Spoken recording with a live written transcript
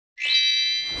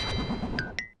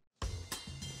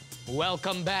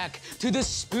Welcome back to the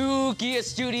spookiest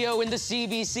studio in the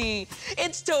CBC.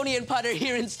 It's Tony and Potter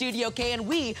here in Studio K, and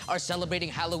we are celebrating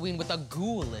Halloween with a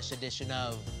ghoulish edition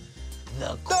of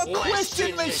the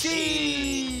Question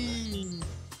Machine.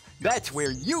 That's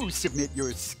where you submit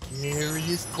your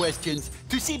scariest questions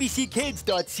to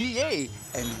cbckids.ca,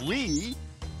 and we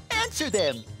answer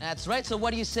them. That's right, so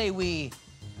what do you say we...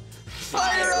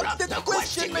 Fire up the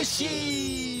Question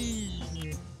Machine!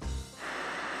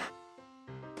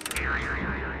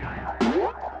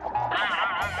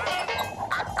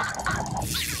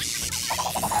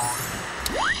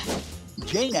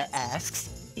 Jaina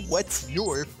asks, what's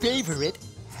your favorite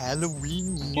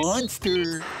Halloween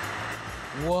monster?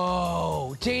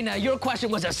 Whoa, Jaina, your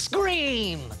question was a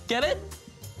scream. Get it?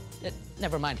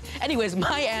 Never mind. Anyways,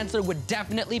 my answer would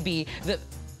definitely be the...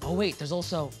 Oh wait, there's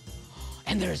also...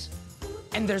 And there's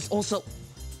also...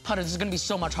 Potter, this is gonna be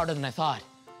so much harder than I thought.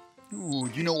 Ooh,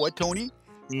 you know what, Tony?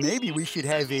 Maybe we should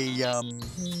have a,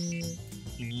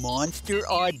 monster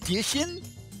audition?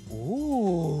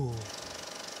 Ooh.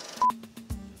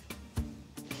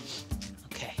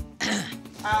 Okay.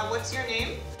 What's your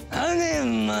name? My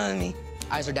name, Mommy.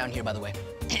 Eyes are down here, by the way.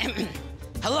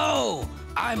 Hello,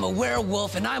 I'm a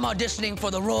werewolf, and I'm auditioning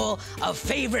for the role of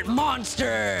favorite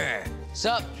monster.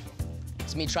 Sup?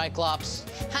 It's me, Triclops.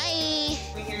 Hi.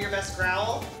 We hear your best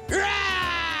growl.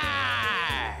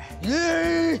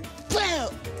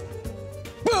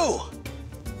 Boo!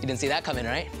 You didn't see that coming,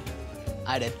 right?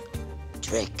 I did.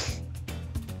 Trick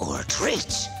or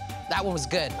treat. That one was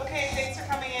good. Okay, thanks for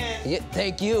coming in. Yeah,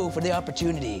 thank you for the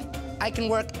opportunity. I can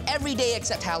work every day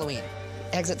except Halloween.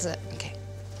 Exit set. Okay.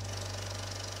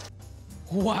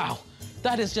 Wow,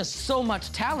 that is just so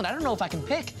much talent. I don't know if I can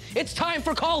pick. It's time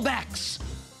for callbacks.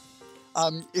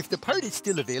 If the part is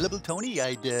still available, Tony,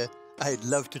 I'd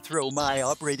love to throw my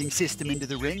operating system into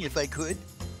the ring if I could.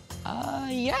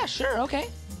 Yeah, sure, okay.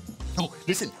 Oh,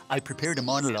 listen, I prepared a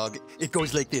monologue. It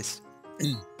goes like this.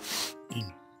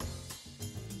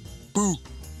 Boo.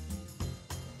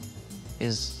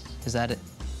 Is that it?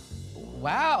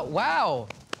 Wow, wow.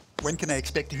 When can I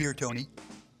expect to hear, Tony?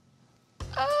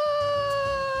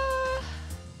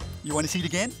 You want to see it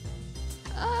again?